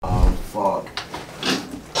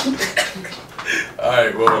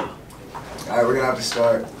Alright, well. Alright, we're gonna have to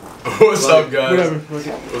start. What's up, guys?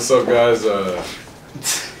 What's up, guys?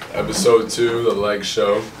 Episode 2, The Leg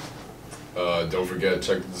Show. Don't forget,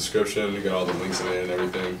 check the description. You got all the links in there and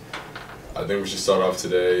everything. I think we should start off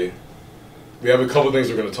today. We have a couple things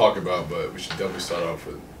we're going to talk about, but we should definitely start off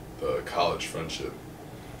with the college friendship.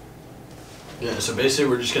 Yeah, so basically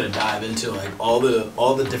we're just gonna dive into like all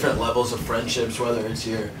the different levels of friendships, whether it's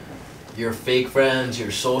your fake friends,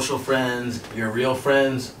 your social friends, your real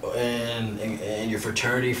friends, and your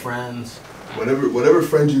fraternity friends. Whatever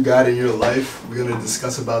friends you got in your life, we're gonna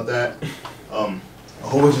discuss about that. A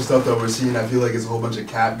whole bunch of stuff that we're seeing, I feel like it's a whole bunch of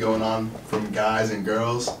cap going on from guys and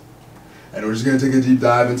girls, and we're just gonna take a deep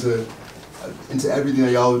dive into everything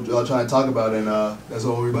that y'all trying to talk about, and that's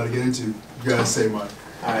what we're about to get into. You gotta say much.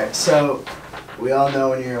 Alright, so we all know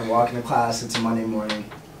when you're walking to class, it's a Monday morning.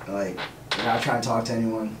 Like, you're not trying to talk to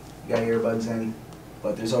anyone. You got earbuds in,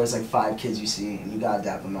 but there's always like 5 kids you see, and you gotta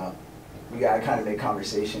dap them up. You gotta kind of make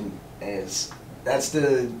conversation. That's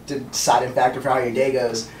the deciding factor for how your day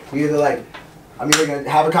goes. You're either like, I'm either gonna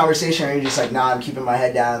have a conversation, or you're just like, nah, I'm keeping my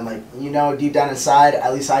head down. Like, you know, deep down inside,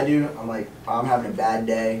 at least I do. I'm like, oh, I'm having a bad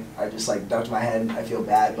day. I just like ducked my head. I feel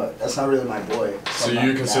bad, but that's not really my boy. So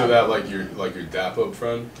you consider that like your dap up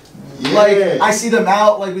friend? Yeah. Like, I see them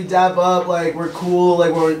out, like we dap up, like we're cool,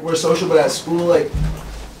 like we're social, but at school, like.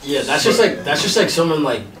 Yeah, that's just like someone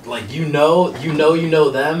like you know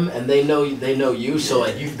them, and they know you, so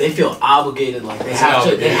like they feel obligated, like they have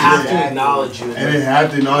to acknowledge you, and they have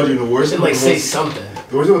to acknowledge you. The worst and like say something.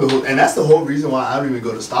 The worst thing with the whole, and that's the whole reason why I don't even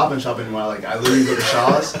go to Stop and Shop anymore. Like I literally go to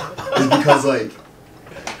Shaw's, is because like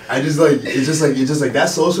it's just like that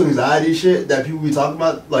social anxiety shit that people be talking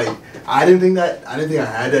about. Like I didn't think I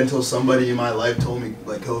had that until somebody in my life told me,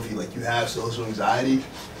 like, Kofi, like you have social anxiety.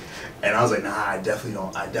 And I was like, nah, I definitely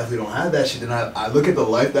don't have that shit. And I look at the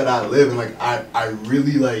life that I live, and like I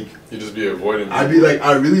really like. You just be avoiding. I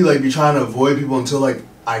really like be trying to avoid people until like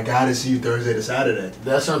I gotta see you Thursday to Saturday.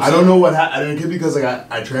 That's what I'm saying. I don't know what happened. I didn't get because like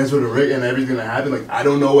I transferred to Rick and everything that happened. Like I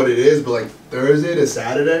don't know what it is, but like Thursday to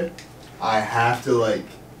Saturday, I have to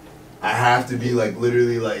be like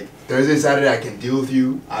literally like Thursday, Saturday I can deal with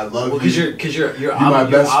you. I love you. Because you're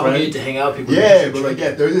obligated to hang out with people. Yeah, but like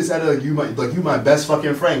Thursday, Saturday you my best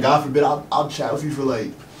fucking friend. God forbid I'll chat with you for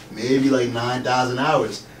like maybe like 9,000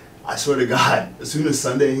 hours. I swear to God, as soon as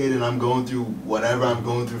Sunday hit and I'm going through whatever I'm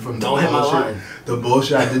going through from the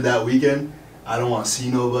bullshit I did that weekend, I don't want to see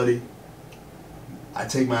nobody. I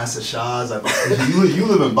take my ass to Shaw's. You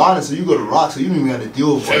live in Bonnet, so you go to Rock, so you don't even have to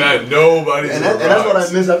deal with it. And nobody's and that's what I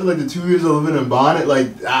miss. After like the 2 years of living in Bonnet, like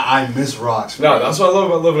I miss Rocks. No, that's what I love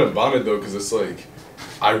about living in Bonnet though, because it's like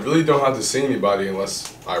I really don't have to see anybody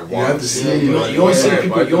unless I want to see anybody. You only see the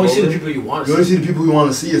people you want to see. You only see the people you want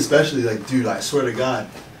to see, especially like, dude, I swear to God.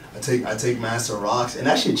 I take Master Rocks, and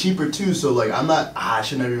that shit cheaper too. So like I'm not. I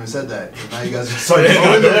should never even said that. Now you guys are starting.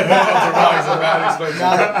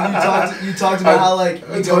 You talked about how like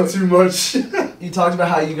I talk too much. You talked about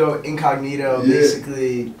how you go incognito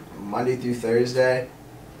basically Monday through Thursday.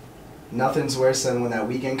 Nothing's worse than when that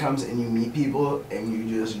weekend comes and you meet people and you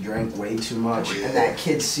just drink way too much, and that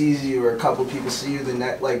kid sees you or a couple people see you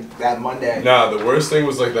that Monday. Nah, the worst thing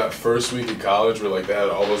was like that first week of college where like they had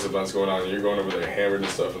all those events going on and you're going over there hammered and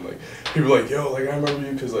stuff, and like people are like, yo, like I remember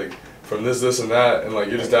you because like from this and that, and like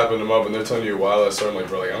you're just dapping them up and they're telling you a wild ass story. I'm like,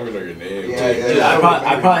 bro, like I'm gonna know your name. Yeah. Dude, I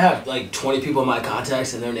probably have like 20 people in my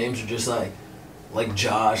contacts and their names are just like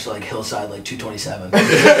Josh, like Hillside, like 227.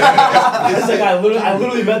 It's like I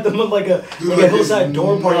literally met them at like a Hillside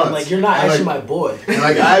dorm party. I'm like, you're not actually my boy. And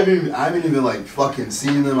like I haven't even like fucking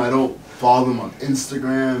seen them. I don't follow them on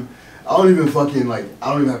Instagram. I don't even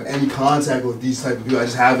have any contact with these type of people. I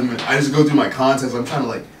just have them. I just go through my contacts. I'm trying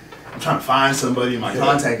to find somebody in my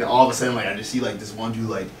contact, and all of a sudden like I just see like this one dude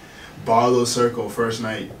like Barlow Circle first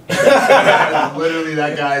night. Literally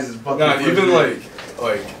that guy's fucking. Nah, even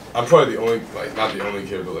like. I'm probably the only, like, not the only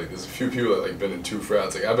kid, but, like, there's a few people that, like, been in 2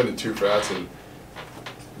 frats. Like, I've been in 2 frats, and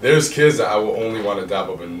there's kids that I will only want to dap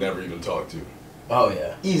up and never even talk to. Oh,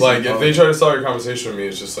 yeah. Easy, like, if they try to start a conversation with me,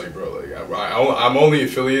 it's just like, bro, like, I'm only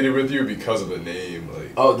affiliated with you because of the name,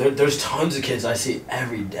 like. Oh, there's tons of kids I see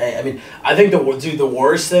every day. I mean, I think the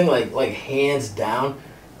worst thing, like hands down,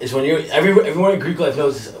 is when everyone in Greek life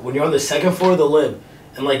knows this, when you're on the 2nd floor of the lib,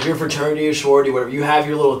 and like your fraternity or sorority, whatever, you have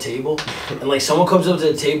your little table, and like someone comes up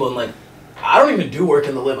to the table and like, I don't even do work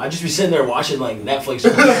in the lib. I just be sitting there watching like Netflix.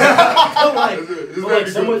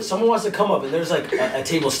 Someone wants to come up and there's like a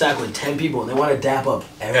table stacked with 10 people and they want to dap up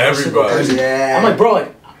everybody. Yeah. I'm like, bro,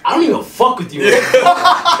 like I don't even fuck with you.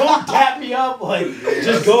 Don't dap me up. Like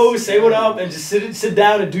just go say what up and just sit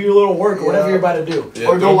down and do your little work or whatever you're about to do. Yeah,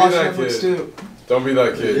 or go watch Netflix too. Don't be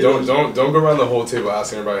that kid. Don't go around the whole table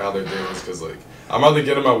asking everybody how their day was, because like I'm either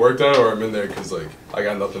getting my work done or I'm in there because like I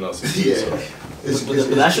got nothing else to do. Yeah. So.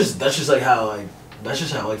 But that's just like how like. That's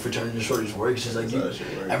just how like fraternity shorties work. It's just like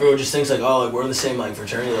everyone just thinks like, oh, like we're in the same like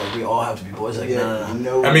fraternity, like we all have to be boys. Like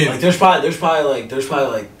no. I mean, like there's probably like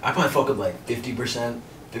I probably fuck up like 50%.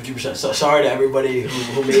 So sorry to everybody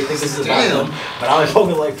who may think this is about them, but I only fuck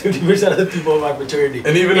with like 50% of the people in my fraternity.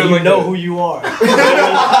 And even and in you like know who you are.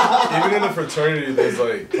 Even in the fraternity, there's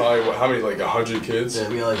like probably how many, like 100 kids. Yeah,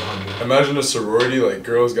 we have like 100. Imagine a sorority, like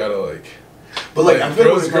girls gotta like. But like, I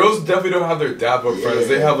feel girls definitely don't have their dap up friends.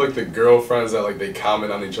 They have like the girlfriends that like they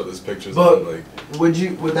comment on each other's pictures. But and, like,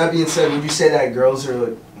 with that being said, would you say that girls are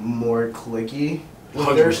like more cliquey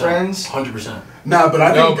with their friends? 100%. Nah, but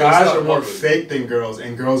I think guys are more public. fake than girls,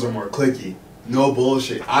 and girls are more cliquey. No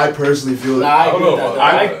bullshit. I personally feel like I don't know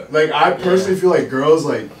about that. I personally feel like girls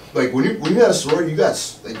like when you got a sorority, you got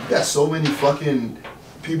so many fucking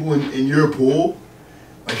people in your pool.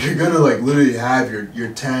 Like you're gonna like literally have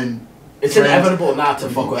your 10. It's friends. Inevitable not to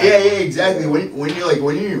fuck with. Yeah, exactly. When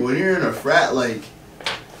you're in a frat, like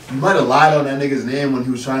you might have lied on that nigga's name when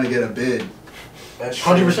he was trying to get a bid. That's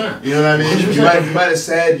 100%. You know what I mean?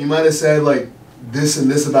 100%. You might have said like this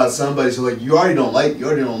and this about somebody. So like you already don't like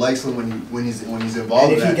someone when he's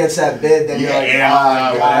involved. And if he gets that bid, then you're like, you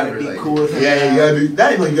gotta be cool with him. Yeah, you gotta be.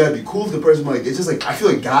 Not even like you gotta be cool with the person. But like it's just like I feel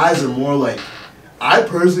like guys are more like. I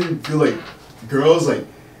personally feel like girls like.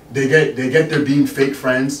 They get their being fake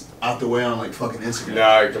friends out the way on like fucking Instagram.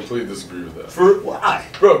 Nah, I completely disagree with that. For why?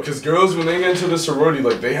 Bro, because girls when they get into the sorority,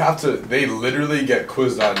 like they literally get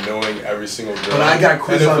quizzed on knowing every single girl. But I got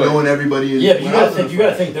quizzed on knowing everybody. Yeah, but you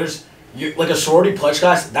gotta think. There's like a sorority pledge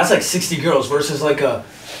class. That's like 60 girls versus like a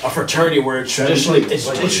fraternity where it's traditionally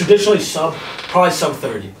probably sub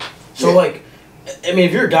 30. So like, I mean,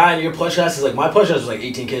 if you're a guy and your pledge class is like my pledge class was like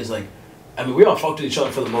 18 kids, like. I mean, we all fucked with each other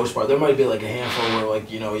for the most part. There might be like a handful where like,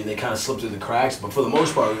 you know, they kind of slip through the cracks, but for the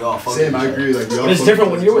most part, we all fucked with each other. Same, I agree. Like, but it's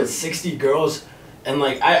different when you're with 60 girls, and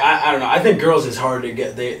like, I don't know. I think girls is hard to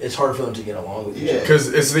get. It's hard for them to get along with each other. Because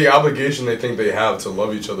it's the obligation they think they have to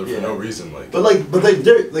love each other for no reason. Like, but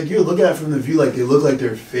they're like you're looking at it from the view like they look like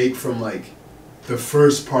they're fake from like the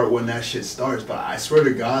first part when that shit starts. But I swear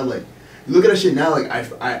to God, like you look at that shit now, like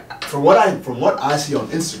I from what I see on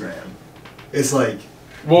Instagram, it's like.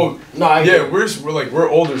 Well, we're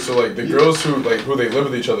older, so like the girls who they live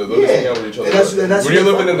with each other, they'll just hang out with each other. And that's when you're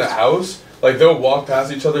living in the house, like they'll walk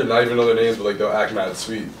past each other, not even know their names, but like they'll act mad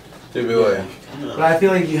sweet. They'd be like. But I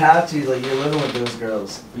feel like you have to, like you're living with those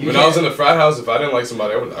girls. When I was in the frat house, if I didn't like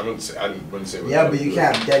somebody, I wouldn't say. Yeah, but you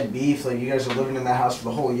can't have dead beef. Like you guys are living in that house for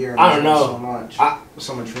the whole year. And I don't know.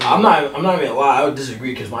 So much. I'm not even gonna lie. I would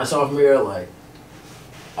disagree because my sophomore year, like,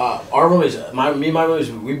 our roommates, my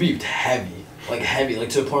roommates, we beefed heavy. Like heavy, like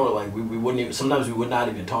to the point where like we wouldn't even. Sometimes we would not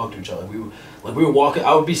even talk to each other. We were walking.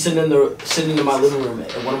 I would be sitting in my living room,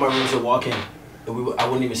 and one of my rooms would walk in, and I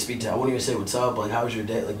wouldn't even speak to him. I wouldn't even say what's up. Like how was your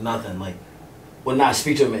day? Like nothing. Like would not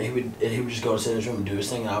speak to him, and he would just go and sit in his room and do his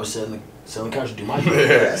thing, and I would sit on the couch and do my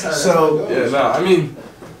thing. I mean,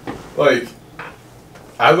 like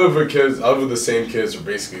I lived with the same kids for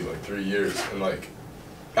basically like 3 years, and like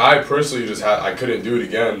I personally I couldn't do it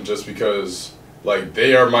again just because. Like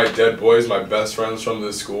they are my dead boys, my best friends from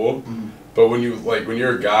this school. Mm-hmm. But when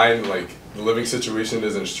you're a guy and like the living situation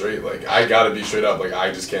isn't straight, like I gotta be straight up. Like I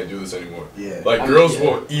just can't do this anymore. Yeah. Like girls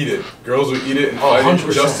will eat it. Girls will eat it and fight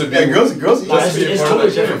it just to be. Yeah, girls eat it. It's totally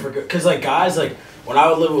different because like guys like when I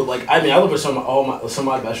would live with like I lived with some of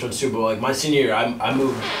my best friends too. But like my senior year, I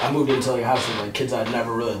moved into like a house with like kids I'd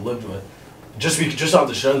never really lived with, just off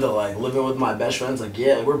the strength of like living with my best friends. Like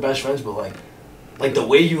yeah, we're best friends, but like the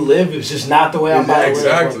way you live is just not the way I'm about to live.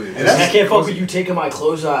 Exactly. And I can't fuck with you taking my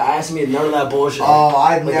clothes out, asking me none of that bullshit. Oh,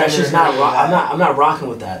 I've never. That's just not. I'm not rocking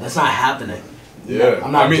with that. That's not happening. Yeah.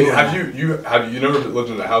 I'm not. I mean, doing have you never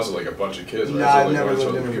lived in a house with like a bunch of kids? Right? No, I've never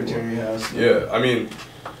lived in a fraternity house. Yeah, I mean,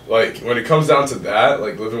 like when it comes down to that,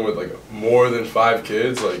 like living with like more than 5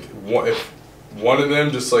 kids, like if one of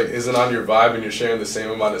them just like isn't on your vibe and you're sharing the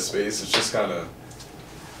same amount of space, it's just kind of.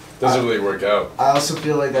 Doesn't really work out. I also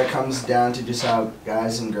feel like that comes down to just how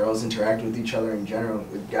guys and girls interact with each other in general.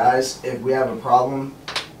 With guys, if we have a problem,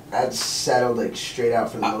 that's settled like straight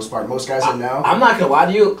out for the most part. Most guys I know. I'm not gonna lie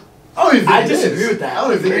to you. I disagree with that. I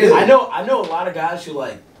don't even think it is. I know a lot of guys who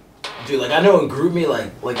like, dude, like I know in group me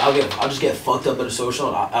like I'll just get fucked up at a social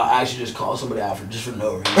and I'll actually just call somebody out for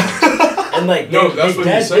no reason. And like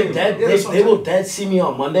they will dead see me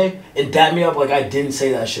on Monday and dap me up like I didn't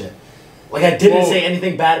say that shit. Like I didn't say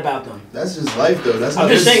anything bad about them. That's just life, though. I'm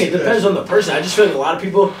just saying it depends on the person. I just feel like a lot of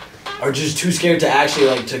people, are just too scared to actually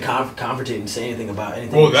like to confrontate and say anything about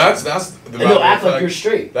anything. Well, that's the and they'll act like you're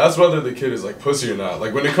straight. That's whether the kid is like pussy or not.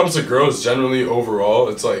 Like when it comes to girls, generally overall,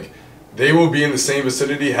 it's like they will be in the same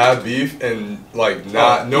vicinity, have beef, and like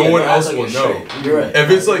no one else will know. You're right. If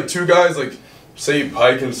it's like two guys, like say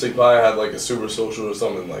Pike and Sick Pie had like a super social or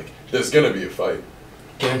something, like there's gonna be a fight.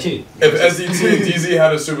 Guaranteed. If SDT and DZ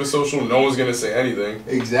had a super social, no one's gonna say anything.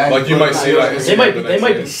 Exactly. Like you might see that. They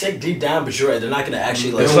might be sick deep down, but you're right. They're not gonna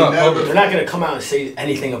actually like. They're not gonna come out and say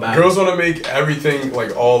anything about Girls it. want to make everything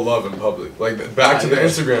like all love in public. Like back to the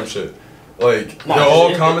Instagram shit. Like they'll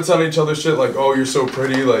all comment on each other's shit. Like, oh, you're so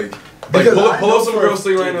pretty. Like pull up some girls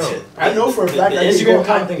thing right now. I know for a fact that Instagram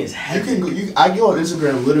comment thing is heavy. I go on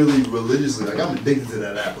Instagram literally religiously. Like I'm addicted to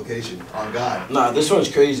that application. On God. Nah, this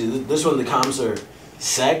one's crazy. This one, the comments are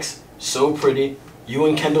sex. So pretty, you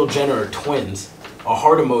and Kendall Jenner are twins, a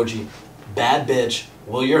heart emoji, bad bitch,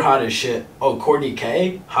 well you're hot as shit, oh Kourtney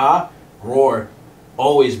K, hot, roar,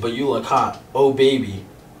 always but you look hot, oh baby,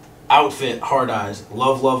 outfit, hard eyes,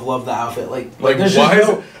 love the outfit, like there's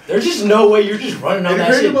just no way you're just running on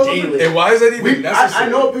that shit daily. And why is that even necessary? I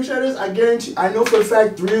know what picture that is, I guarantee, I know for a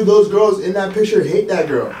fact 3 of those girls in that picture hate that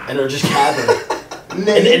girl. And they're just capping.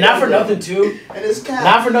 And not for nothing too. And it's cap.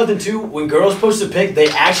 Not for nothing too. When girls post a pic, they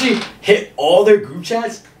actually hit all their group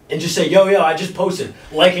chats and just say, "Yo, I just posted,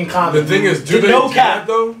 like and comment." The thing is, do they do that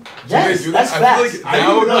though? Yes, that's facts. I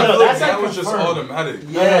feel like now it's just automatic.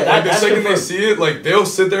 Yeah, like the second they see it, like they'll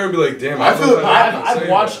sit there and be like, "Damn."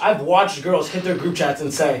 I've watched girls hit their group chats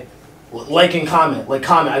and say, "Like and comment,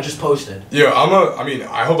 comment." I just posted. Yeah,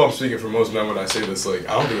 I hope I'm speaking for most men when I say this. Like,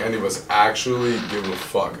 I don't think any of us actually give a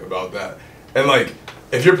fuck about that. And like,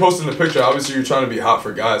 if you're posting a picture, obviously you're trying to be hot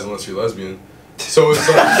for guys, unless you're lesbian. So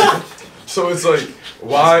it's like,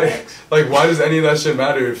 why does any of that shit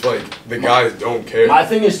matter if like the guys don't care? My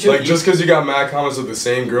thing is too. Like just because you got mad comments of the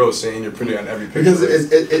same girl saying you're pretty on every picture.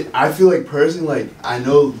 Because I feel like personally, like I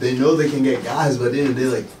know they can get guys, but at the end of the day,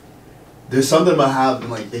 like there's something about having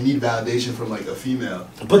like they need validation from like a female.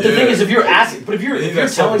 But the thing is, if you're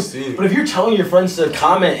telling your friends to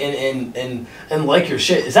comment and like your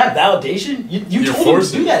shit, is that validation? You told them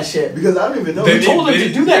to do that shit. Because I don't even know. You told them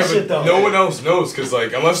to do that shit though. No one else knows, cause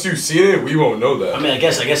like unless you've seen it, we won't know that. I mean, I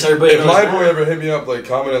guess everybody. If my boy ever hit me up like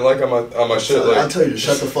comment and like on my shit, like I'll tell you to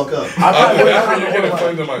shut the fuck up. I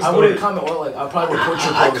wouldn't comment or like I probably report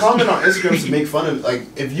your post. I comment on Instagram to make fun of like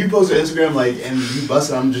if you post on Instagram like and you bust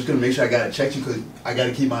it, I'm just gonna make sure I gotta check you because I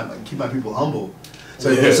gotta keep my people humble.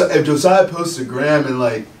 So if Josiah posts a gram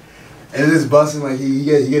and it's busting like he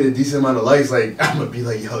get a decent amount of likes, like I'm gonna be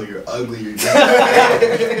like, yo, you're ugly, you're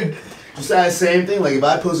Josiah, same thing. Like if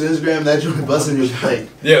I post on Instagram that joint busting, you're like,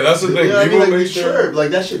 yeah, that's the thing. You know what I mean? Like make sure,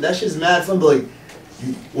 like that shit's mad fun. But like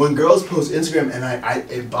when girls post Instagram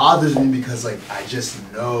and it bothers me because like I just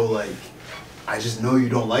know you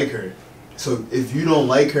don't like her. So if you don't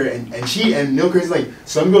like her and crazy, like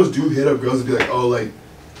some girls do hit up girls and be like, oh, like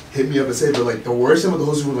hit me up and say, but like the worst thing with the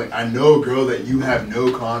whole situation, like I know a girl that you have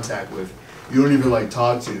no contact with, you don't even like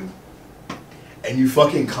talk to, and you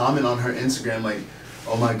fucking comment on her Instagram like,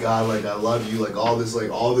 oh my god, like I love you, like all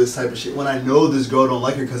this type of shit. When I know this girl don't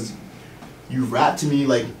like her because you rapped to me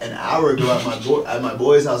like an hour ago at my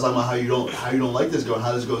boy's house talking about how you don't like this girl,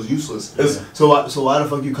 how this girl's useless. Yeah. So why the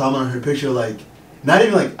fuck you comment on her picture like? Not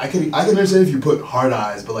even like I can understand if you put hard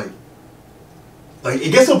eyes, but like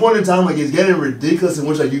it gets to a point in time like it's getting ridiculous in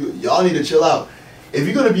which like y'all need to chill out. If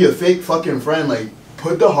you're gonna be a fake fucking friend, like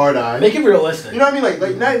put the hard eye. Make it realistic. You know what I mean?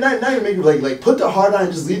 Like not even make it like put the hard eye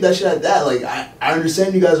and just leave that shit at that. Like I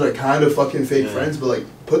understand you guys are kind of fucking fake friends, but like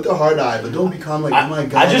put the hard eye, but don't become like, oh my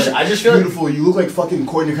god, I just feel beautiful. You look like fucking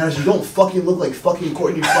Kourtney Kardashian. You don't fucking look like fucking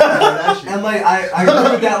Kourtney fucking Kardashian. And like I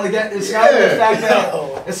agree with that. Like that, it's not even the fact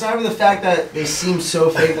that it's not even the fact that they seem so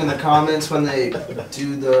fake in the comments when they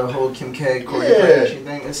do the whole Kim K Kourtney Kardashian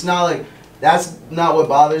thing. It's not like that's not what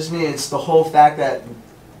bothers me. It's the whole fact that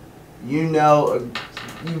you've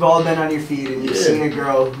all been on your feet and you've seen a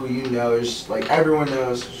girl who you know is like everyone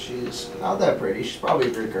knows she's not that pretty. She's probably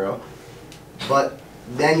a good girl, but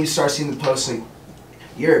then you start seeing the posts like,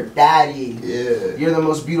 you're a baddie, you're the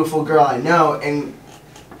most beautiful girl I know, and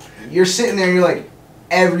you're sitting there and you're like,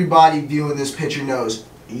 everybody viewing this picture knows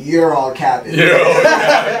you're all capping.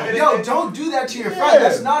 Yo, don't do that to your friend.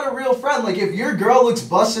 That's not a real friend. Like, if your girl looks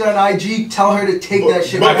busted on IG, tell her to take that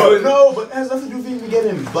shit back. But it has nothing to do with even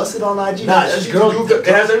getting busted on IG. Nah, it's just girls. It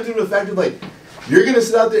has everything to do with the fact that, like, you're going to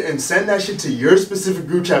sit out there and send that shit to your specific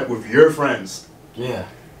group chat with your friends. Yeah.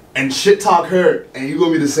 And shit talk her, and you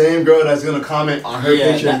gonna be the same girl that's gonna comment on her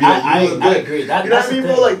picture and be like, you look good. I agree. You know what I mean,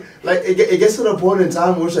 bro? Like it gets to the point in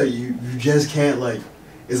time where it's like you just can't like.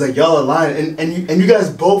 It's like y'all align, and you guys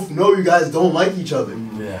both know you guys don't like each other.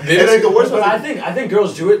 Yeah. And like the worst But part, I think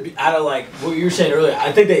girls do it out of like what you were saying earlier.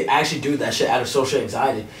 I think they actually do that shit out of social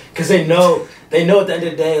anxiety because they know at the end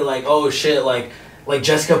of the day like, oh shit, like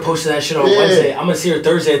Jessica posted that shit on Wednesday. I'm gonna see her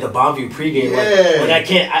Thursday at the Bombview pregame. Like I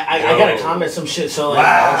can't. I gotta comment some shit. So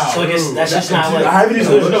like, so I guess that's just not like. I haven't even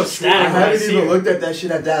there's looked, no static. I haven't even looked at that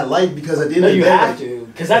shit at that light because at the end No, of the you day, have to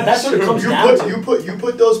because that's what it comes down to. You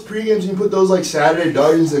put those pregames and you put those like Saturday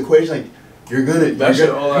darts into the equation like you're gonna see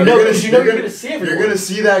everyone. You're gonna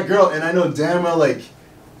see that girl, and I know damn well like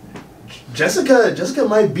Jessica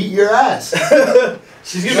might beat your ass.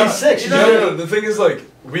 She's gonna be sick. No. The thing is, like,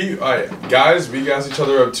 guys, we gas each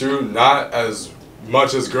other up too. Not as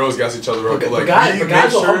much as girls gas each other up. But like,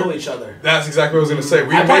 guys will humble each other. That's exactly what I was gonna say.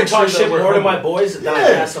 I probably talk shit more to my boys than I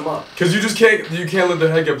gas them up. Because you can't let their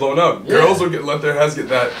head get blown up. Yeah. Girls will let their heads get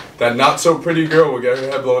that not so pretty girl will get her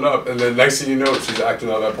head blown up, and then next thing you know, she's acting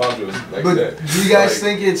out that ponchos next day. Do you guys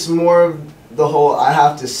think it's more of the whole I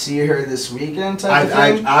have to see her this weekend type of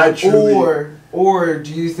thing? I truly. Or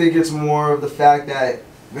do you think it's more of the fact that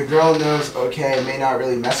the girl knows, okay, I may not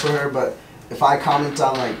really mess with her, but if I comment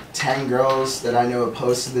on like 10 girls that I know have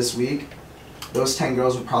posted this week, those 10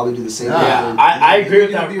 girls would probably do the same thing. Yeah, I agree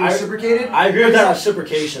with that. Be reciprocated? I agree with that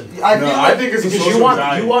reciprocation. I think it's because you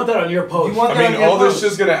want that on your post. All this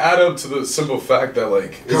just gonna add up to the simple fact that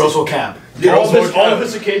like girls will cap. All of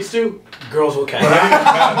this ecates to girls will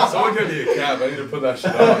cap. Someone give me a cap. I need to put that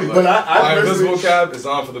shit on. Like, but my invisible cap is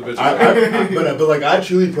on for the bitches. But like I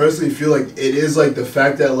truly personally feel like it is like the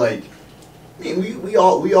fact that like. I mean, we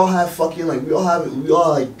all have fucking like we all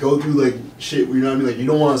like go through like shit. You know what I mean? Like you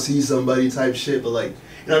don't want to see somebody type shit, but like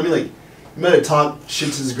you know what I mean? Like you might have talked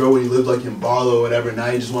shit to this girl when you lived like in Barlow or whatever.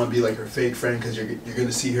 Now you just want to be like her fake friend because you're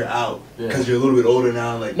gonna see her out because you're a little bit older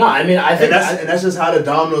now. Like no, I mean I think that's just how the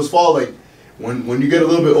dominoes fall. Like when you get a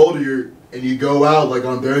little bit older, and you go out like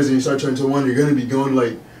on Thursday and you start turning to one, you're gonna be going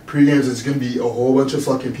like. Pre-games, it's gonna be a whole bunch of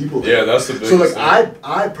fucking people there. Yeah, that's the biggest So like thing.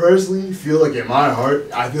 I personally feel like in my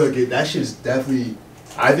heart, I feel like that shit's definitely.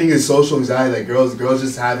 I think it's social anxiety. Like girls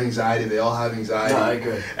just have anxiety. They all have anxiety. No, I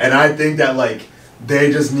agree. And I think that like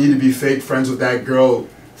they just need to be fake friends with that girl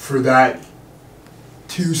for that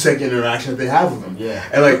 2-second interaction that they have with them. Yeah.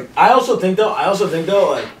 And like I also think though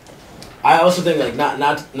like. We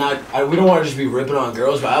don't want to just be ripping on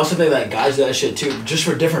girls, but I also think that guys do that shit too, just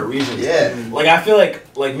for different reasons. Yeah. Like I feel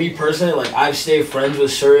like me personally, like I've stayed friends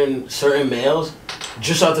with certain males,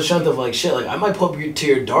 just off the strength of like shit. Like I might pull up you to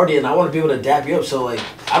your darty, and I want to be able to dap you up, so like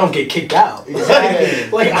I don't get kicked out.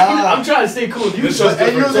 Exactly. I'm trying to stay cool with you. So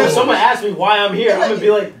if someone asks me why I'm here, I'm gonna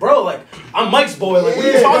be like, bro, like I'm Mike's boy. Like what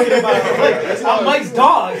are you talking about? Like I'm Mike's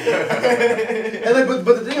dog. And like,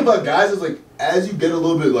 but the thing about guys is like, as you get a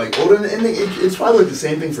little bit like older, and it's probably like the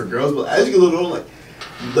same thing for girls, but as you get a little older,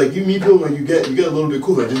 like you meet people, like you get a little bit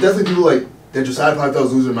cooler. There's definitely people like that Josiah probably thought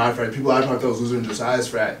was losing my frat. People I probably thought was losing in Josiah's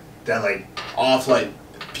frat. That like off like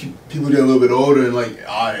people get a little bit older and like,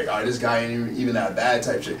 all right, this guy ain't even that bad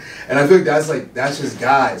type shit. And I feel like that's just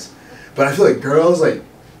guys. But I feel like girls like.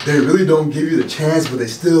 They really don't give you the chance, but they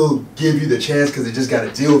still give you the chance because they just got to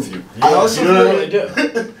deal with you. Yeah, I also feel they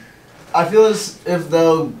do. I feel as if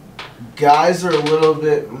though guys are a little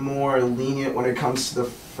bit more lenient when it comes to the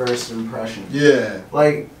first impression. Yeah.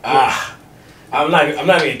 Like I'm not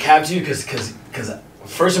gonna cap to you because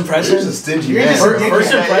first impressions. A stingy man.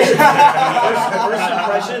 First impressions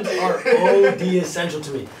are OD essential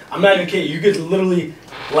to me. I'm not even kidding. You could literally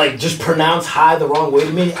like just pronounce hi the wrong way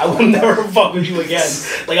to me. I will never fuck with you again.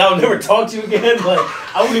 Like I will never talk to you again. Like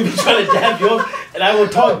I wouldn't even try to dab you up, and I will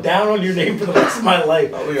talk down on your name for the rest of my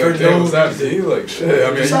life. Oh, yeah, for no reason. Like shit.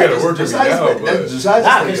 I mean, you gotta work with me now, but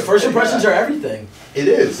because first impressions are everything. It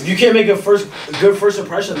is. If you can't make a good first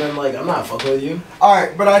impression, then like I'm not fucking with you. All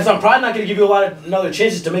right, but I'm probably not gonna give you a lot of another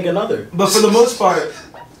chances to make another. But for the most part,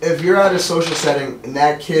 if you're at a social setting and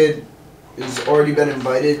that kid has already been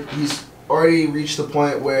invited, he's already reached the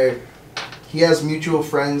point where he has mutual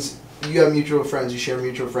friends. You have mutual friends. You share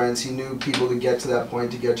mutual friends. He knew people to get to that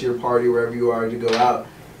point, to get to your party wherever you are to go out.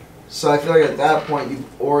 So I feel like at that point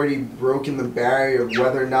you've already broken the barrier of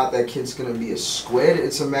whether or not that kid's going to be a squid.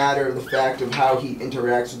 It's a matter of the fact of how he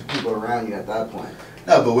interacts with the people around you at that point.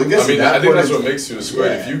 No, but I think that's what makes you a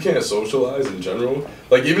squid. Yeah. If you can't socialize in general,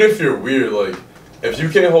 like even if you're weird, like if you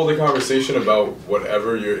can't hold a conversation about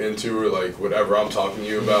whatever you're into or like whatever I'm talking to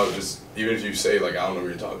you about, just even if you say like I don't know what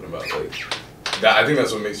you're talking about, like that, I think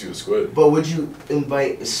that's what makes you a squid. But would you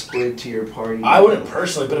invite a squid to your party? I wouldn't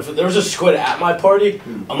personally, but if there was a squid at my party,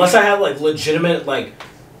 unless I had like legitimate like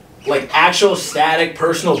like actual static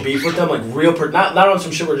personal beef with them, like real not on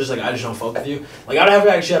some shit where just like I just don't fuck with you. Like I don't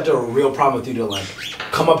actually have to have a real problem with you to like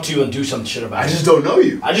come up to you and do some shit about it. I just don't know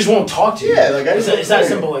you. I just won't talk to you. Yeah, like it's that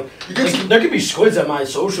simple. Like there could be squids at my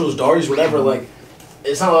socials, Darties, whatever. Like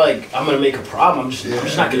it's not like I'm gonna make a problem. I'm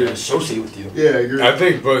just not gonna associate with you. Yeah, I agree. I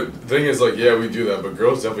think, but the thing is, like, yeah, we do that, but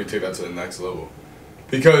girls definitely take that to the next level.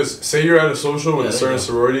 Because say you're at a social with a certain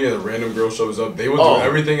sorority and a random girl shows up, they will do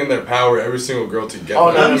everything in their power, every single girl to get.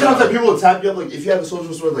 Oh, no, times that people will tap you up, like if you have a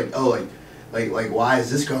social sorority, like like why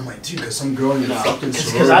is this girl? I'm like, dude, because some girl in your fucking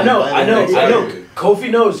sorority. Because I know.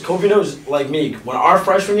 Kofi knows like me. When our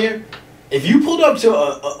freshman year, if you pulled up to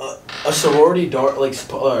a sorority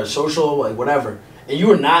social like whatever, and you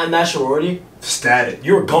were not in that sorority, static,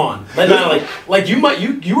 you were gone. Like you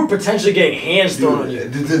were potentially getting hands thrown on you.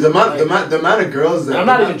 The amount of girls that I'm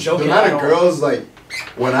not even joking. The amount of girls like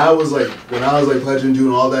when I was pledging,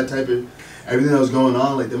 doing all that type of everything that was going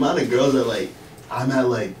on, like the amount of girls that like I'm at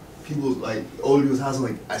like people like older people's house and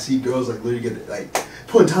like I see girls like literally get like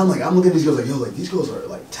point in time like I'm looking at these girls like yo like these girls are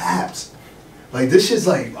like taps. Like this shit's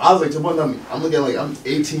like I was like to one time I'm looking at like I'm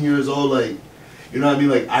 18 years old like you know what I mean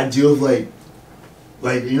like I deal with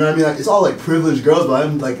like you know what I mean like it's all like privileged girls but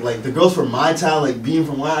I'm like the girls from my town like being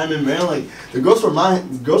from where I'm in Maryland like the girls from where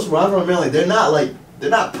I'm from Maryland like they're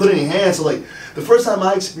not putting hands so like the first time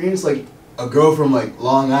I experienced like a girl from like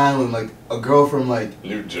Long Island like a girl from like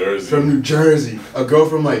New Jersey a girl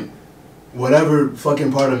from like whatever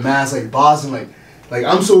fucking part of Mass like Boston like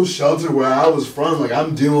I'm so sheltered where I was from like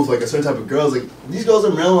I'm dealing with like a certain type of girls like these girls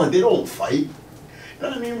in Maryland like they don't fight. You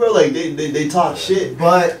know what I mean, bro? Like they talk shit,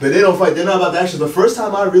 but they don't fight. They're not about the action. The first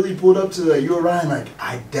time I really pulled up to like you were Ryan, like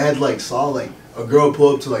I dead like saw like a girl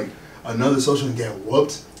pull up to like another social and get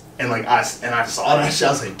whooped, and like I saw that shit.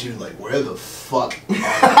 I was like, dude, like where the fuck?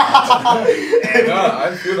 I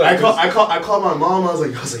feel like I called my mom. I was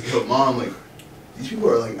like, yo, mom, like these people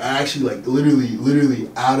are like actually like literally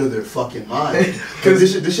out of their fucking mind. Because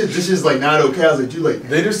this is like not okay. I was like, dude, like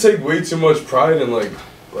they just take way too much pride in like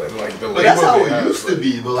the label. But that's how it used to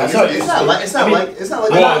be. But like it's not like.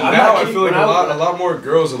 Well, now I feel like a lot more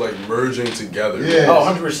girls are like merging together. Yeah. Oh,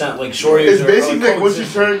 100%. Like shorties. It's basically like once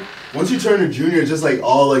you turn a junior, it's just like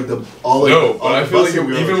No, but I feel like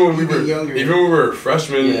even when we were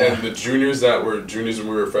freshmen and the juniors that were juniors when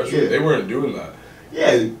we were freshmen, they weren't doing that.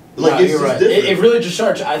 Yeah, like it's you're right. Different. It really just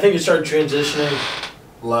started. I think it started transitioning.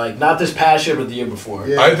 Like, not this past year, but the year before.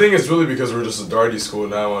 Yeah. I think it's really because we're just a Darty school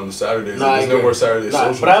now on the Saturdays. There's no more Saturday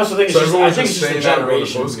socials. But I also think it's just a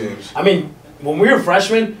generation. I mean, when we were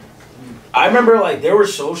freshmen, I remember, like, there were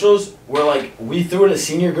socials where, like, we threw in a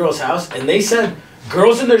senior girl's house, and they said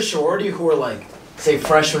girls in their sorority who were, like, say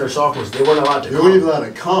freshmen or sophomores, they weren't allowed to come. They weren't even allowed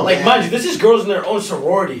to come. Like, mind you, this is girls in their own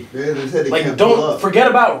sorority. Yeah, they said they like, can't don't forget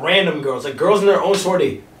about random girls. Like, girls in their own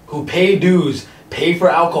sorority who pay dues, pay for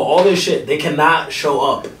alcohol, all this shit. They cannot show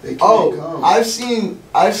up. Come. I've seen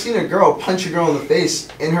a girl punch a girl in the face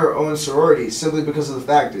in her own sorority simply because of the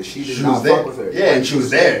fact that she did not fuck with her. Yeah, and she was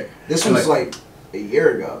there. This was like a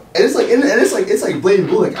year ago. And it's like it's like blatant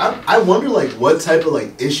bull. Like I wonder like what type of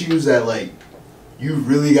like issues that like you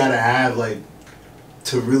really gotta have like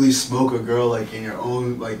to really smoke a girl like in your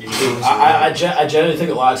own like in your own I generally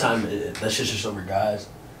think a lot of time that shit's just over guys.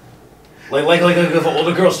 Like if an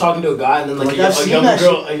older girl's talking to a guy and then like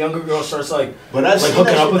a younger girl starts like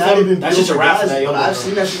hooking up with him, that's just a rap for that younger girl. I've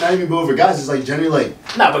seen that shit not even go over guys. It's like generally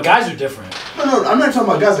like nah, but guys are different. No, I'm not talking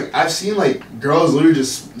about guys. Like I've seen like girls literally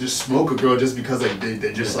just smoke a girl just because like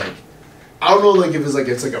they just like I don't know like if it's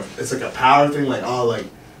like a power thing like oh like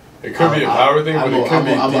it could be a power thing, but it could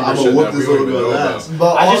be deeper shit that we don't even know about.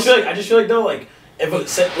 But I just feel like though like. If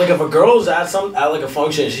a girl's at like a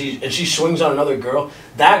function and she swings on another girl,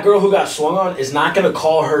 that girl who got swung on is not gonna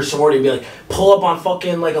call her sorority and be like, pull up on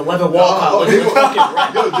fucking like 11 Walcott.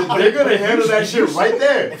 They're gonna handle that shit right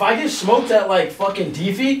there. If I get smoked at like fucking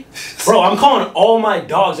DV, bro, I'm calling all my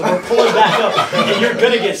dogs and we're pulling back up and you're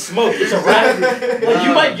gonna get smoked. It's a wrap.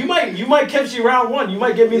 Like, you might catch you round one. You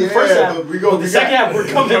might get me in the first half. But the second half we're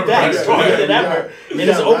coming back stronger than ever. It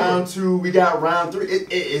is over. Round 2, we got round 3.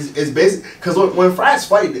 It's basic because when frats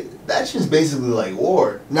fight, that's just basically like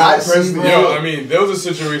war. I mean, there was a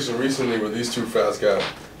situation recently where these two frats got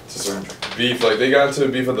to some beef. Like, they got into a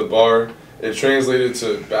beef at the bar. It translated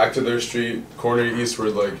to back to their street, corner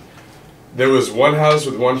eastward. Like, there was one house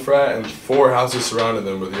with one frat and 4 houses surrounded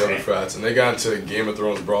them with the other frats. And they got into a Game of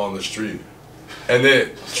Thrones brawl in the street. And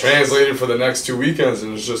it translated for the next 2 weekends,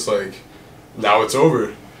 and it's just like, now it's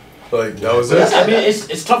over. Like, that was it. I mean,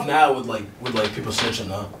 it's tough now with like people snitching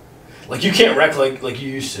though. Like you can't wreck like you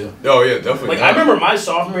used to. Oh yeah, definitely. Like I remember my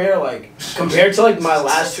sophomore year, like compared to like my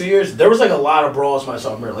last 2 years, there was like a lot of brawls my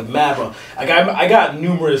sophomore year, like mad bro. Like I got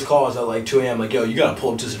numerous calls at like 2 a.m. like, yo, you gotta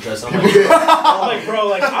pull up to this address. I'm like, bro,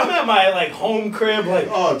 like I'm at my like home crib, like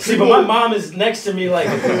see, but my mom is next to me, like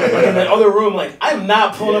in the other room, like I'm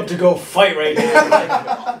not pulling up to go fight right now.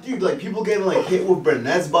 Like, dude, like people getting like hit with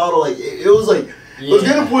Burnett's bottle, like it was like it was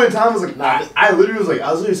getting a point in time. I was like, I literally was like,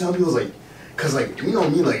 I was literally telling people, I was like. Cause like you know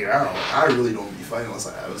me, like I really don't be fighting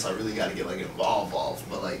unless I really gotta get like involved.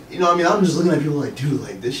 But like you know what I mean, I'm just looking at people like, dude,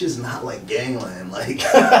 like this shit's not like gangland. Like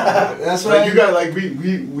that's what like you got like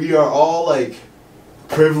we are all like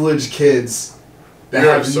privileged kids that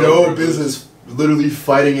have no business literally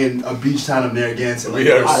fighting in a beach town of Narragansett. Like,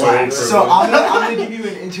 so I'm gonna give you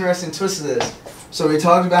an interesting twist of this. So we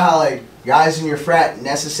talked about how like guys in your frat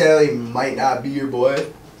necessarily might not be your boy,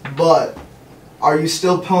 but are you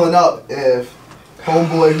still pulling up if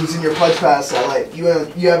homeboy who's in your pledge pass that like you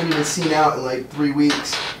haven't even seen out in like 3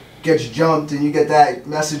 weeks gets jumped and you get that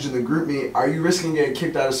message in the group meet? Are you risking getting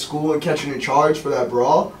kicked out of school and catching a charge for that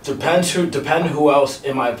brawl? Depend who else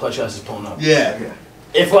in my pledge class is pulling up. Yeah. Okay.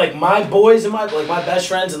 If like my boys and my best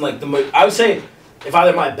friends and like I would say if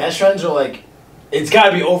either my best friends or like it's got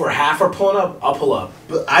to be over half are pulling up, I'll pull up.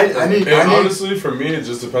 But I need honestly, for me, it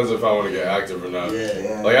just depends if I want to get active or not.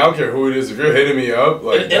 Yeah. Like I don't care who it is. If you're hitting me up,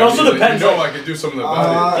 like it also depends. Like, I can do something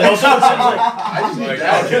about it. It also depends. I just need that.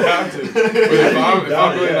 I'll get active. But if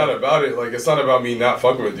I'm really not about it, like it's not about me not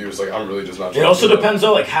fucking with you. It's like I'm really just not. It also depends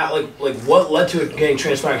though, like how, like what led to it getting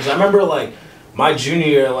transparent. Because I remember like my junior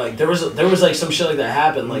year, like there was like some shit like that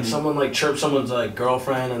happened. Like someone like chirped someone's like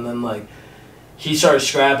girlfriend, and then like. He started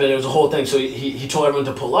scrapping. It was a whole thing. So he told everyone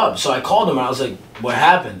to pull up. So I called him. And I was like, "What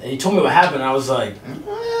happened?" And he told me what happened. And I was like,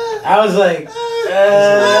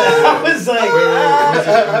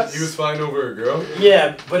 wait, he was fighting over a girl.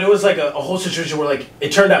 Yeah, but it was like a whole situation where like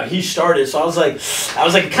it turned out he started. So I was like,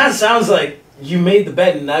 it kind of sounds like you made the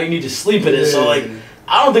bed and now you need to sleep in it. So like,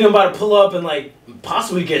 I don't think I'm about to pull up and like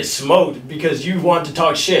possibly get smoked because you want to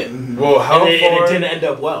talk shit. Well, and it didn't end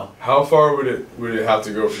up well. How far would it have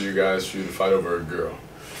to go for you guys to fight over a girl?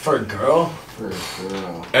 For a girl? For a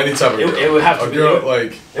girl. Any type of girl. It would have to be girl,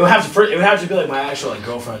 like it would have to be like my actual like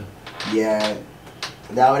girlfriend. Yeah.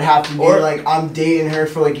 That would have to be like I'm dating her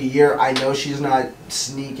for like a year. I know she's not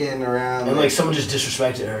sneaking around. And like someone just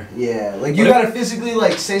disrespected her. Yeah, like you gotta physically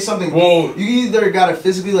like say something. Well, you either gotta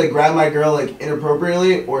physically like grab my girl like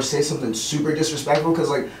inappropriately or say something super disrespectful. Cause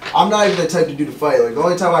like I'm not even the type to do the fight. Like the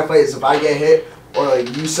only time I fight is if I get hit or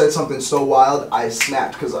like you said something so wild I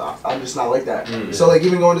snapped. Cause I'm just not like that. Mm-hmm. So like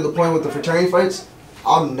even going to the point with the fraternity fights,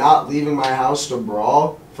 I'm not leaving my house to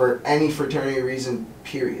brawl for any fraternity reason.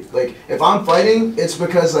 Period. Like if I'm fighting, it's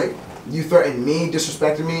because like you threatened me,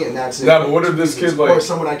 disrespected me, and that's it. Yeah, but what if this kid like or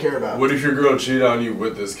someone I care about? What if your girl cheated on you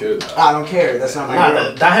with this kid? I don't care. That's not my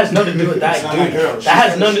girl. That has nothing to do with that dude. That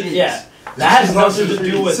has nothing. Yeah. That has nothing to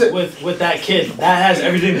do with that kid. That has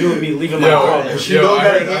everything to do with me leaving my house. She don't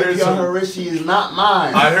got a hanky on her wrist. She is not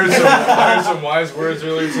mine. I heard some wise words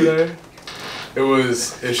earlier today. It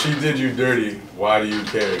was, if she did you dirty, why do you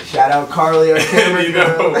care? Shout out Carly, our camera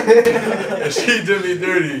girl. If she did me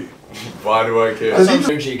dirty, why do I care?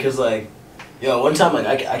 Because like, yo, one time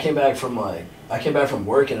like I came back from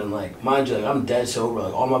working and like, mind you, like I'm dead sober.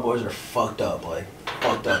 Like all my boys are fucked up.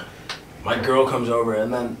 My girl comes over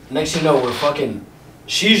and then next thing you know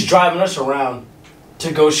she's driving us around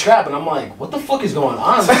to go scrap and I'm like, what the fuck is going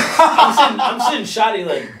on? Like, I'm sitting shoddy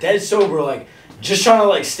like dead sober like. Just trying to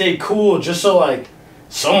like stay cool, just so like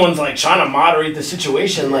someone's like trying to moderate the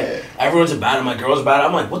situation. Like everyone's about it, my girl's about it.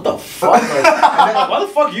 I'm like, what the fuck? Like, why the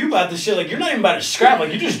fuck are you about this shit? Like you're not even about to scrap.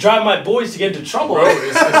 Like you just drive my boys to get into trouble. Bro,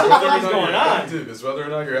 it's whether what's going on? It's whether or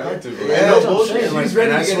not you're active. Like, yeah, no bullshit. Like,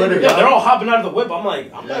 they're all hopping out of the whip. I'm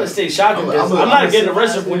like, I'm gonna stay shocking because I'm not getting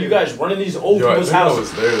arrested when you guys running these old people's houses. I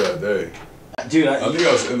was there that day. Dude, I think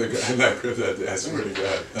I was in that crib that day. That's pretty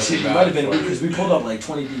bad. Dude, you might have been because we pulled up like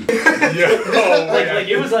 20 deep. Yeah. Like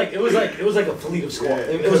it was like a fleet of squad.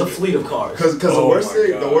 It was a fleet of cars. Cause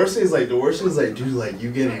the worst thing is like, dude, like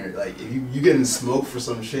you getting like you getting smoked for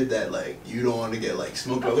some shit that like you don't want to get like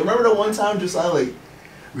smoked. Like, remember that one time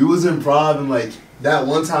we was in Prague and like that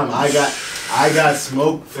one time I got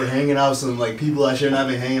smoked for hanging out with some like people I shouldn't have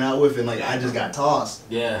been hanging out with and like I just got tossed.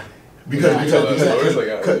 Yeah. Because you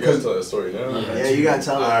gotta tell that story now. Yeah, you gotta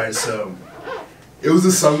tell it. Alright, so it was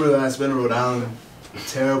the summer that I spent in Rhode Island.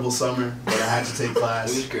 Terrible summer, but I had to take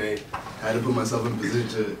class. It was great. I had to put myself in position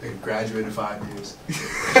to graduate in 5 years.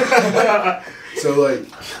 So like,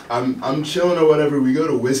 I'm chilling or whatever. We go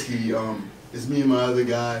to Whiskey. It's me and my other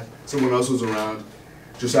guy. Someone else was around.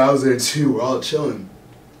 Just I was there too. We're all chilling.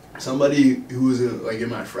 somebody who was in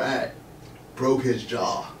my frat broke his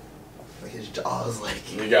jaw. Like his jaw was like.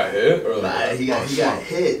 He got hit, or like he got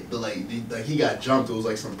hit, but like he got jumped. It was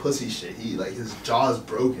like some pussy shit. His jaw is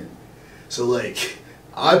broken. So like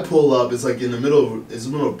I pull up. It's like in the middle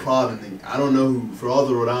of Prov, and I don't know who. For all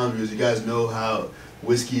the Rhode Islanders, you guys know how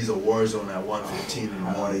whiskey's a war zone at 1:15 in the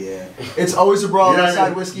morning. Yeah, it's always a brawl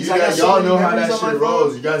inside Whiskey's. Y'all know how that shit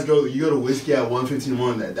rolls. You guys go to Whiskey at 1:15 in the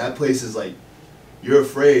morning. That place is like, you're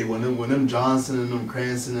afraid when them Johnson and them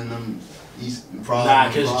Cranston and them East Prov. Nah,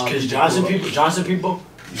 because Johnson people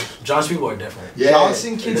are different. Yeah.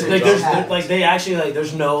 Johnson kids they actually like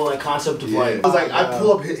there's no like concept of like. I was like, I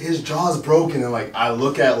pull up, his jaw's broken, and like I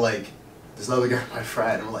look at like this other guy, my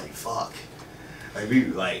frat, and I'm like, fuck.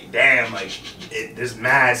 Like damn, like there's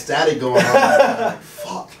mad static going on. Like,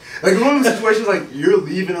 fuck. Like one of those situations, like you're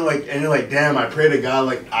leaving and you're like, damn, I pray to God,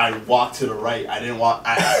 like I walked to the right. I didn't walk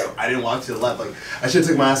to the left. Like I should have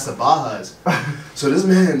took my ass to Baja's. So this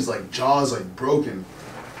man's like jaw's like broken.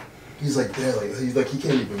 He's like there, like he's like he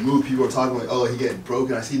can't even move. People are talking like, oh, he getting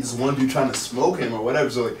broken. I see this one dude trying to smoke him or whatever.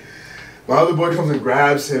 So like my other boy comes and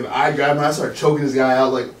grabs him. I grab him. I start choking this guy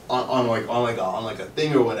out like on a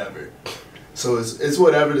thing or whatever. So it's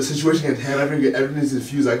whatever, the situation at hand, everything's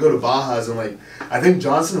infused. I go to Baja's and like, I think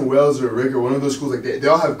Johnson and Wells or Rick or one of those schools, like they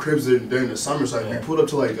all have cribs during the summer, so like, we pulled up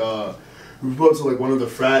to one of the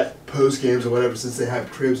frat post games or whatever, since they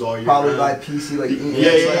have cribs all year probably round. By PC, like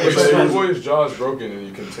Wait, so your boy's jaw is broken and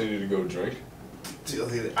you continue to go drink?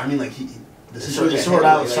 Dude, I mean like it's sort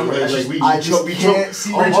out summer. All you gotta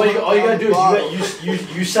do is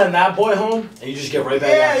you send that boy home and you just get right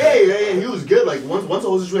back. Yeah. He was good. Like once the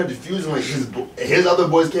whole situation had diffused and like his other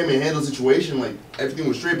boys came and handled the situation, like everything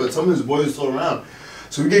was straight. But some of his boys were still around,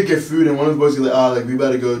 so we get food and one of the boys was like, we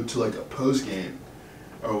better go to like a post game,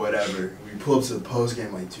 or whatever. We pull up to the post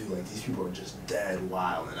game, like dude, like these people are just dead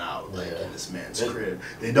wilding out, like in this man's crib.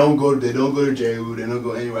 They don't go to JU, they don't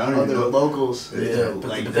go anywhere. I don't even know. Locals. They're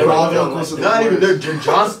locals. Not even they're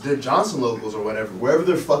Johnson locals or whatever. Wherever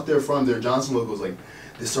they're from, they're Johnson locals. Like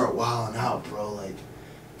they start wilding out, bro. Like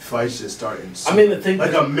fights just start ensuing. I mean the thing,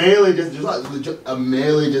 like a melee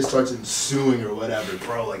just starts ensuing or whatever,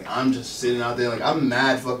 bro. Like I'm just sitting out there, like I'm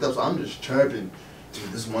mad fucked up, so I'm just chirping.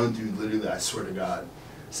 Dude, this one dude literally, I swear to God,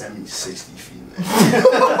 sent me 60 feet, man.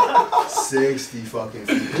 60 fucking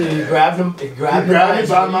feet. Dude, he grabbed me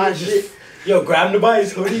by my shit. Yo, grabbed him by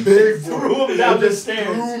his hoodie, threw him down the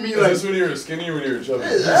stairs. Is this when you were skinny or when you were chubby?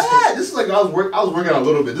 This is like I was working a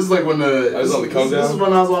little bit. This is like when this is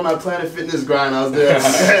when I was on my Planet Fitness grind. I was there.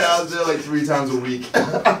 I was there like 3 times a week.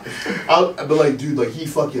 But like, dude, like he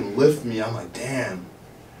fucking lifted me. I'm like, damn.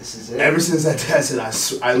 This is it. Ever since that test,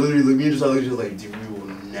 I literally looked like, dude, we will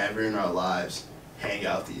never in our lives hang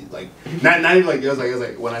out these, like, not even like, it was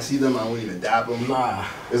like when I see them, I won't even dap them. Nah.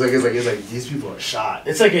 It's like these people are shot.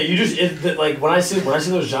 It's like like when I see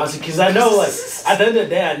those Johnson, because I know like at the end of the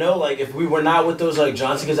day, I know like if we were not with those like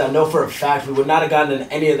Johnson, because I know for a fact we would not have gotten in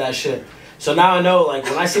any of that shit. So now I know, like,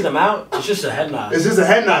 when I see them out, it's just a head nod. It's just a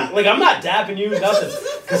head nod. Like, I'm not dapping you, nothing.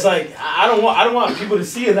 Because, like, I don't want people to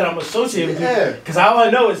see that I'm associated with you. Because all I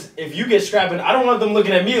know is, if you get scrapping, I don't want them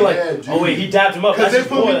looking at me like, oh, wait, he dapped him up. That's his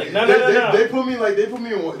boy. Like, no. They put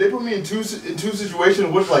me in two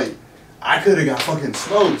situations which, like, I could have got fucking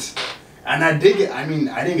smoked. And I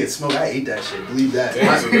didn't get smoked. I ate that shit. Believe that.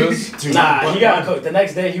 Nah, he got cooked. The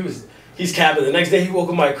next day, he's capping. The next day he woke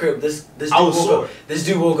up in my crib. This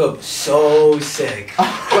dude woke up so sick.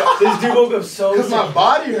 This dude woke up so sick. Because my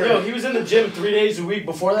body hurt. Yo, he was in the gym 3 days a week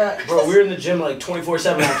before that. Bro, we were in the gym like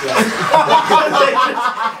 24/7 after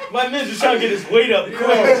that. My man was trying to get his weight up.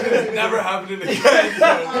 It's never happening again.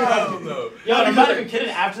 No. Yo, and I'm not even kidding.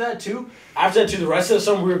 After that too, the rest of the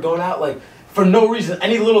summer we were going out like, for no reason,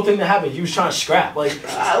 any little thing that happened, he was trying to scrap. Like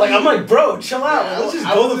I'm like, bro, chill out. Let's just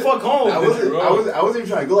go the fuck home. I wasn't even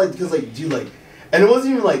trying to go, like, because, like, dude, like, and it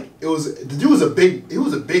wasn't even like the dude was a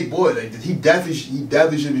big boy. Like, he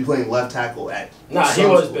definitely should be playing left tackle at. Nah, he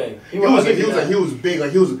was big. He was big.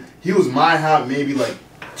 Like he was my height, maybe like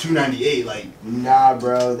 298. Like, nah,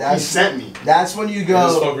 bro. He sent me. That's when you go. You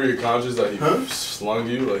just fuck with your conscience that he slung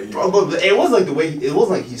you, like. Bro, but it wasn't like the way. It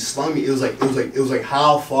wasn't like he slung me. It was like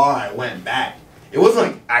how far I went back. It wasn't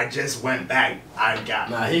like I just went back. I got.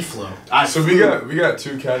 Nah, he flew. So we got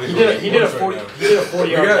 2 categories. He did a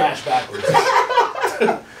 40-yard dash backwards.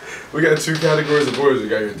 We got 2 categories of boys. We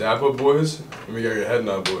got your dap up boys, and we got your head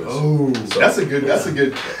nod boys. Oh, so, that's a good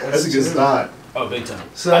start. Oh, big time.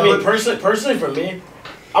 So I mean, personally for me,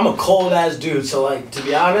 I'm a cold ass dude. So like, to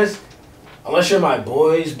be honest, unless you're my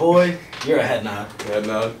boy's boy, you're a head nod. Head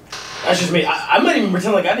nod. That's just me. I might even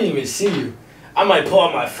pretend like I didn't even see you. I might pull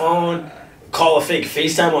out my phone, call a fake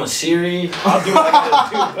FaceTime on Siri. I'll do what I gotta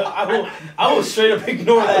do, but I will straight up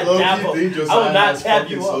ignore that tap. I will not tap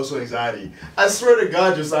you up. Social anxiety. I swear to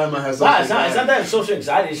God, Josiah might have social anxiety. It's not that social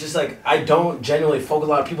anxiety. It's just like I don't genuinely fuck with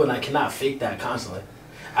a lot of people, and I cannot fake that constantly.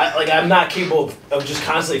 I'm not capable of just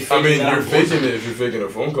constantly faking. I mean, that you're faking it if you're faking a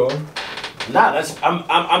phone call. Nah,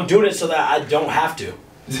 I'm doing it so that I don't have to.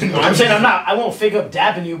 I'm saying I won't fake up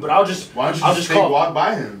dapping you, but I'll just. Why don't you just walk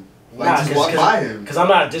by him? Like, just walk by him. Because I'm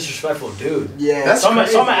not a disrespectful dude. Yeah. So I'm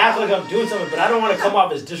gonna act like I'm doing something, but I don't want to come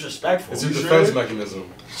off as disrespectful. It's your defense mechanism.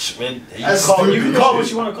 Man, you can call it what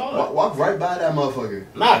you want to call it. Walk right by that motherfucker.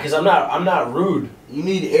 Nah, because I'm not rude. You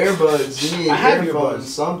need earbuds. You need I have earphones. earbuds.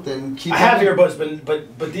 Something. I have earbuds,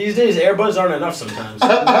 but these days earbuds aren't enough sometimes.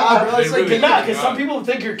 Nah, bro, it's They like really Nah, because some people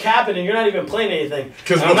think you're capping and you're not even playing anything.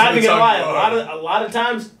 Because I'm not even gonna lie. A lot of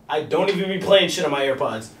times I don't even be playing shit on my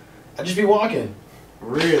AirPods. I just be walking.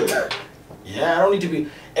 Really? Yeah, I don't need to be.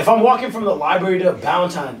 If I'm walking from the library to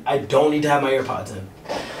Valentine, I don't need to have my AirPods in.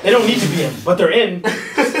 They don't need to be in, but they're in.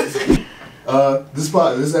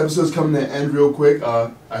 This episode's coming to an end real quick. I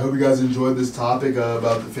hope you guys enjoyed this topic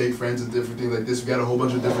about the fake friends and different things like this. We got a whole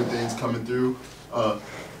bunch of different things coming through.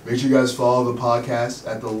 Make sure you guys follow the podcast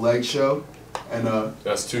at The Leg Show. And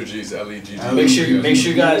that's 2G's, L-E-G-G. Make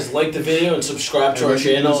sure you guys like the video and subscribe to our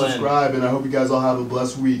channel. Subscribe, and I hope you guys all have a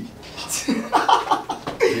blessed week.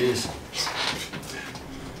 Peace.